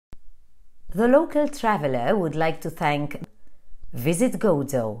The local traveller would like to thank Visit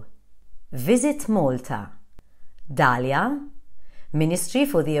Gozo, Visit Malta, Dahlia, Ministry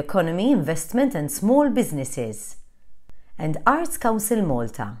for the Economy, Investment and Small Businesses, and Arts Council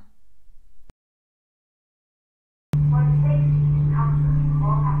Malta.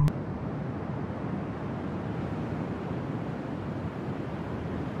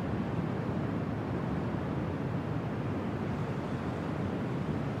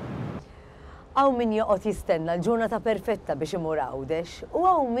 Għaw min joqgħod jistenna l-ġurnata perfetta biex imur Għawdex, u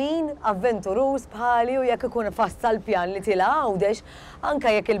għaw min avventurus bħali u jekk ikun fassal pjan li tila Għawdex,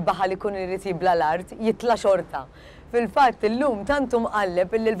 anke jekk il-baħal ikun irid jibla l-art, jitla xorta. Fil-fatt illum tantu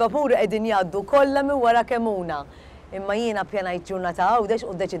mqalleb illi l-vapuri qegħdin jgħaddu kollha minn wara kemmuna. Imma jiena ppjanajt ġurnata Għawdex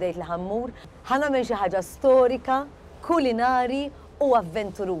u ddeċidejt li ħammur, ħanagħmel xi ħaġa storika, kulinari u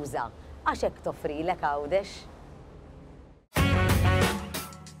avventuruża. Għax hekk toffrilek Għawdex.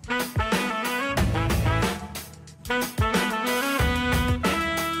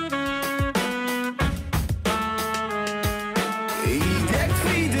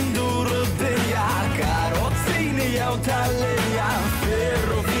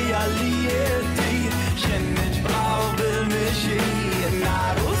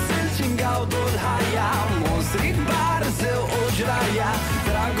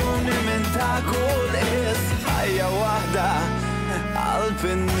 Dragoni minn ta' Kola ħajja waħda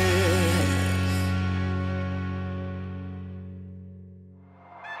għal-pinnis.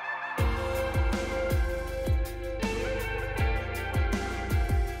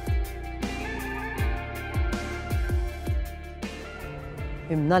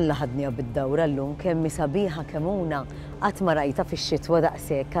 Imnalla ħadnija bid-dawra llum kemm sabiħa kemmuna qatt ma rajta fix-xitwa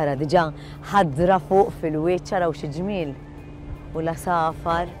daqshekk ara diġà ħadra fuq fil-wiċċ araw xi ġmiel. U la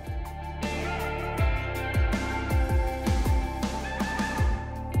safar.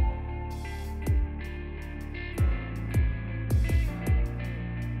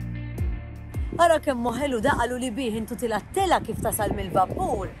 Ara kemm ħelu daqalu li bih intu tilattela kif tasal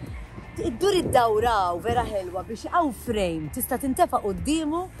mill-vapur. Iddur id-dawraw vera ħelwa biex hawn frame tista' tintefa'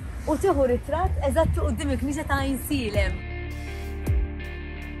 qudiemu u tieħu ritratt eżatt quddiem il-Knisja ta' Insilem.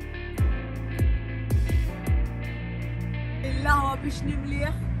 Il-lawa biex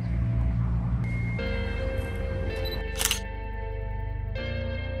nimlieħ.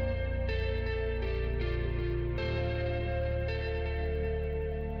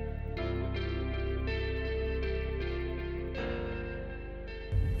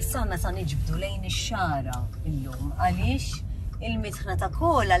 Issa sa niġbdu lejn ix-xara illum għaliex il-midħna ta'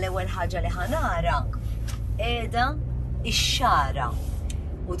 Kola l-ewwel ħaġa li ħanara qiegħda ix-xara.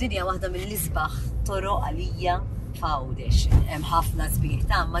 U din hija waħda mill-isbaħ toroq għalija f'Għawdex. Hemm ħafna sbieħ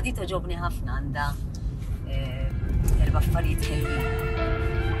ta' imma di toġobni ħafna għandha erba' affarijiet ħelwin.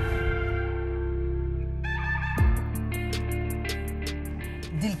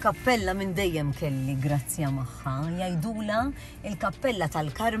 Dil-kappella minn dejjem kelli grazzja magħha, jgħidula il-kappella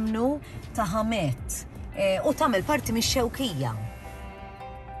tal-Karmnu ta' Ħamet u tagħmel parti mix-Xewkija.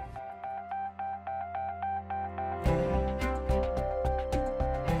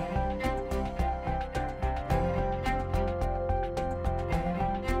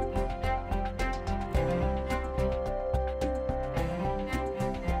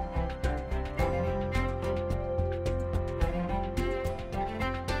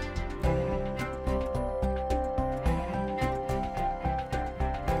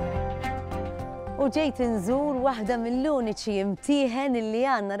 U ġejt inżur waħda mill-uniċi imtieħen illi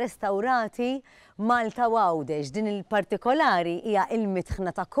għandna restawrati Malta u Għawdex. Din il-partikolari hija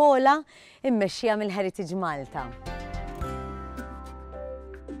il-midħna ta' Kola immexxija mill-Heritage Malta.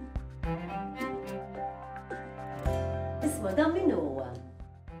 Isma' dan min huwa?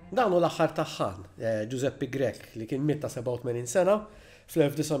 Dan hu l-aħħar taħħan, Giuseppe Grek, li kien miet ta' 87 sena,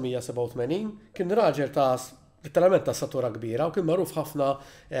 fl-1987 kien raġel ta' literalment ta' statura kbira u kien magħruf ħafna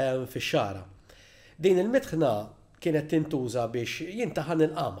fix-xara. Din il-midħna kienet tintuża biex jintaħan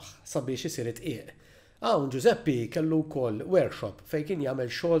il-qamħ sabiex isir itqiegħ. Hawn Giuseppe kellu wkoll workshop fejn kien jagħmel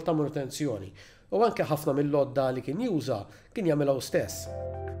xogħol ta' manutenzjoni u anke ħafna mill-lodda li kien juża kien jagħmilha stess.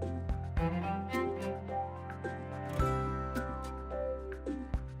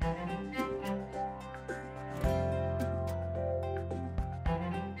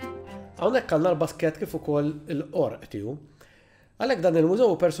 Hawnhekk għandna l-baskett kif ukoll il-qorq tiegħu. Għalhekk dan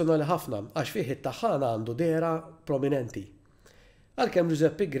il-mużew personali ħafna għax fih it-taħħan għandu dera prominenti. Għalkemm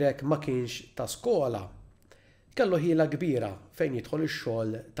Giuseppe Grek ma kienx ta' skola, kellu ħila kbira fejn jidħol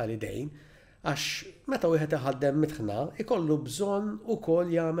ix-xogħol tal-idejn għax meta wieħed iħaddem midħna ikollu bżonn ukoll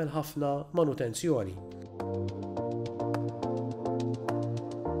jagħmel ħafna manutenzjoni.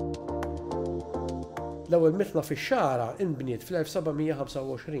 L-ewwel mitna fix-Xagħra inbniet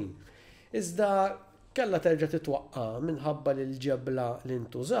fl-1725. Iżda kellha terġa' titwaqqa minħabba li l-ġebla li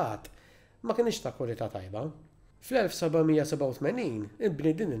ntużat ma kienx ta' kwalità tajba. Fl-1787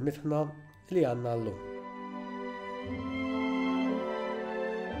 inbniet din il-mitna li għandna llum.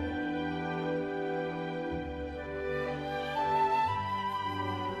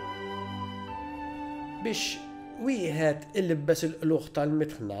 Biex wieħed illibbes il-qluħ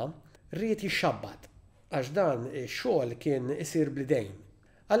tal-mitħna rrid jixxabbat għax dan ix-xogħol kien isir bl-idejn.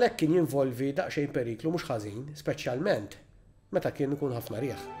 Għalhekk kien jinvolvi daqsxejn periklu mhux ħażin, speċjalment meta kien ikun ħafna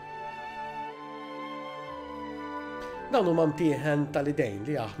riħ. Dawn huma mtieħen tal-idejn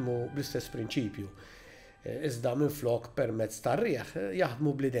li jaħdmu bl-istess prinċipju. Iżda minflok permezz tar-riħ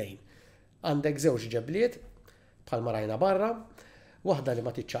jaħdmu bl-idejn. Għandek żewġ ġebliet bħalma rajna barra, waħda li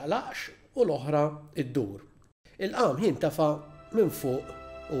ma tiċċaqlaqx u l-oħra iddur. Il-qam jintafa minn fuq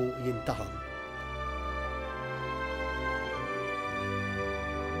u jintaħam.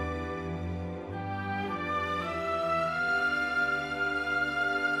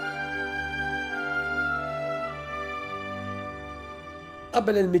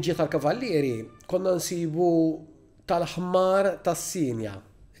 Qabel il-miġġi tal-kavallieri konna nsibu tal-ħmar tas-Sinja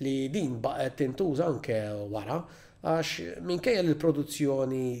li din baqgħet tintuża anke wara għax minkejja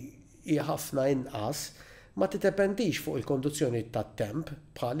l-produzzjoni hija ħafna inqas ma titependix fuq il-konduzzjoni tat-temp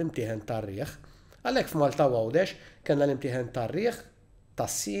bħal imtieħen tar-riħ. Għalhekk f'Malta Għawdex kellna l-imtieħen tar-riħ,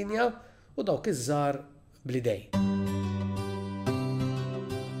 tas-Sinja u dawk iż-żgħar bl-idej.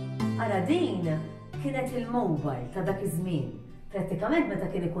 Ara din kienet il-mobile ta' dak iż-żmien. Prattikament meta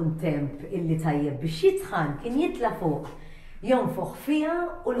kien ikun temp illi tajjeb biex jitħan kien jitla fuq, jonfoħ fiha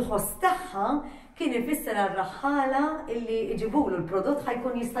u l-ħoss tagħha kien ifisser għar-raħħala illi iġibulu l-prodott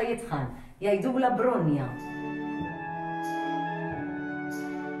ħajkun jista' jitħan, jgħidula bronja.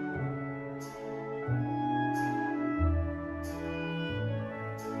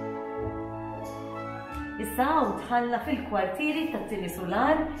 Issa hawn tħalla fil-kwartieri tat-tieni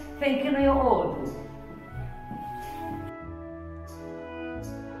Sular fejn kienu joqogħdu.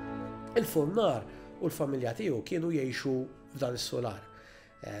 Il-Funnar u l-familja tiegħu kienu jgħixu f'dan is-solar.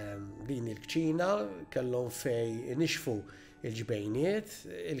 Din il-kċina kellhom fej nixfu il-ġbejniet,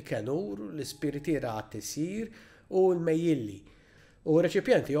 il-kenur, l-ispiritiera għat-tisir u l-mejjilli u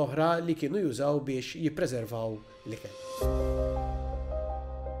reċipjenti oħra li kienu jużaw biex jippreservaw l-ikel.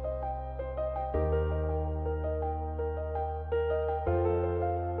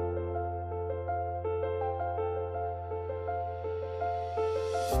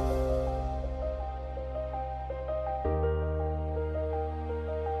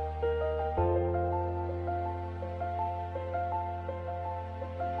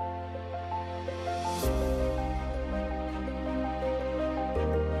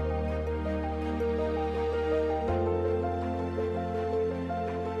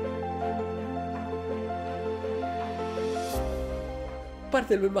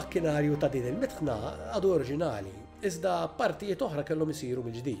 Parti mill-makkinarju ta' din il-mitħna għadu oriġinali, iżda partijiet oħra kellhom isiru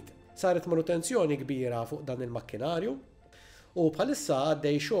mill-ġdid. Saret manutenzjoni kbira fuq dan il-makkinarju u bħalissa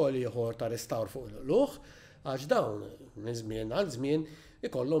għaddej xogħol ieħor ta' restawr fuq il-qluħ għax dawn minn żmien għal żmien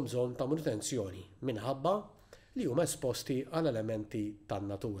ikollhom bżonn ta' manutenzjoni minħabba li huma esposti għal elementi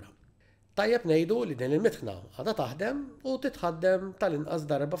tan-natura. Tajjeb ngħidu li din il-mitħna għadha taħdem u titħaddem tal-inqas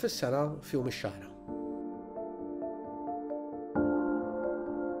darba fis-sena fihom ix-Xagħra.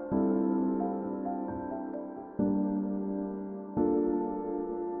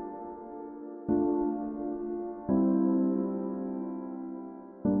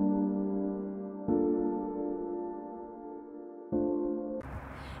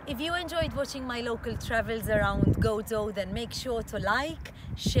 If you enjoyed watching my local travels around Gozo, then make sure to like,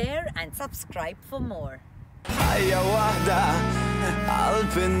 share and subscribe for more. ħajja waħda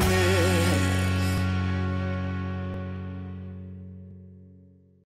qalb